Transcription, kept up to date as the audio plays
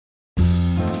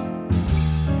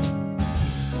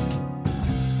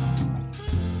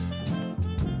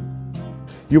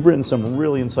You've written some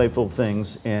really insightful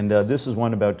things, and this is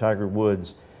one about Tiger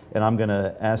Woods, and I'm going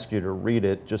to ask you to read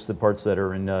it, just the parts that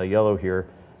are in yellow here,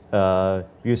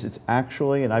 because it's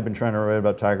actually, and I've been trying to write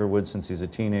about Tiger Woods since he's a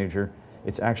teenager,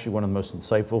 it's actually one of the most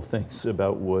insightful things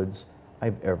about Woods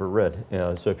I've ever read.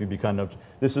 So if you'd be kind enough,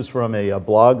 this is from a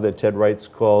blog that Ted writes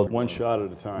called One Shot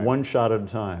at a Time. One Shot at a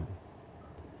Time.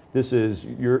 This is,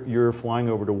 you're flying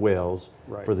over to Wales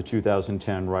for the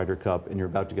 2010 Ryder Cup, and you're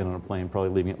about to get on a plane, probably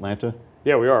leaving Atlanta.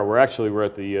 Yeah, we are. We're at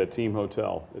the team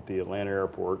hotel at the Atlanta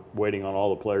airport, waiting on all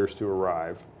the players to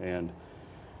arrive. And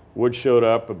Woods showed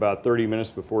up about 30 minutes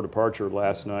before departure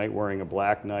last night wearing a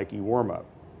black Nike warm-up.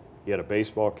 He had a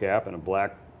baseball cap and a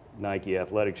black Nike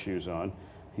athletic shoes on.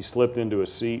 He slipped into a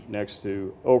seat next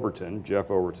to Overton, Jeff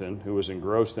Overton, who was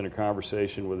engrossed in a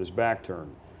conversation with his back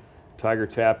turned. Tiger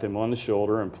tapped him on the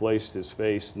shoulder and placed his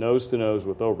face nose to nose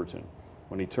with Overton.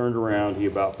 When he turned around, he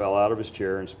about fell out of his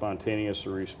chair and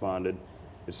spontaneously responded,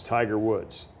 "It's Tiger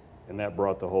Woods." And that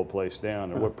brought the whole place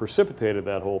down. And what precipitated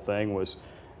that whole thing was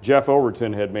Jeff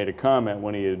Overton had made a comment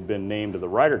when he had been named to the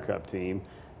Ryder Cup team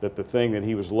that the thing that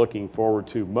he was looking forward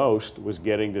to most was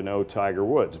getting to know Tiger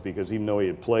Woods, because even though he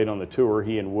had played on the tour,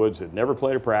 he and Woods had never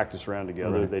played a practice round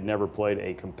together. They'd never played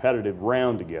a competitive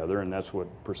round together, and that's what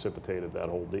precipitated that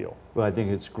whole deal. Well, I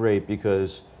think it's great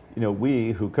because, you know,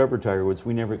 we who cover Tiger Woods,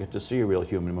 we never get to see a real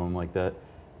human moment like that.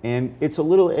 And it's a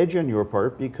little edgy on your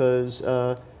part because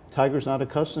Tiger's not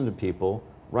accustomed to people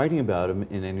writing about him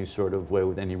in any sort of way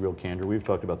with any real candor. We've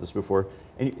talked about this before,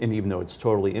 and even though it's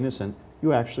totally innocent,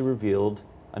 you actually revealed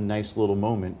a nice little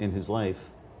moment in his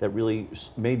life that really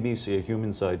made me see a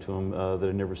human side to him that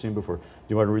I'd never seen before. Do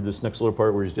you want to read this next little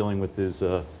part where he's dealing with his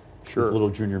little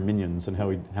junior minions and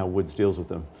how Woods deals with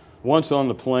them? Once on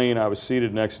the plane, I was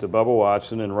seated next to Bubba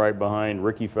Watson and right behind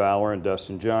Ricky Fowler and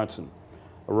Dustin Johnson.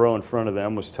 A row in front of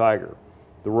them was Tiger.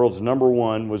 The world's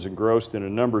 #1 was engrossed in a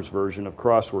numbers version of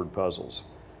crossword puzzles.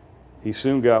 He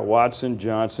soon got Watson,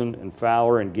 Johnson, and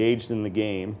Fowler engaged in the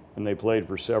game, and they played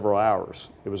for several hours.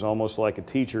 It was almost like a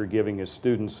teacher giving his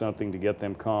students something to get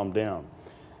them calmed down.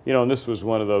 You know, and this was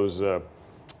one of those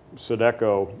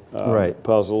Sudoku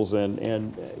puzzles,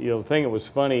 and you know, the thing that was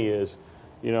funny is,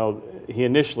 you know, he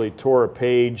initially tore a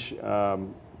page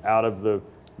out of the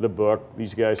book.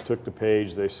 These guys took the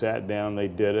page, they sat down, they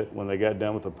did it. When they got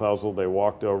done with the puzzle, they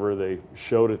walked over, they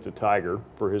showed it to Tiger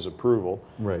for his approval.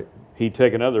 Right. He'd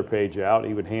take another page out,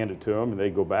 he would hand it to them, and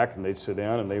they'd go back and they'd sit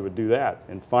down and they would do that.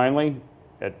 And finally,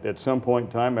 at some point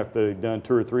in time, after they'd done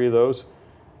 2 or 3 of those,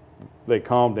 they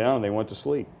calmed down and they went to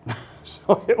sleep.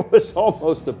 So it was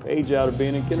almost a page out of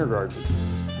being in kindergarten.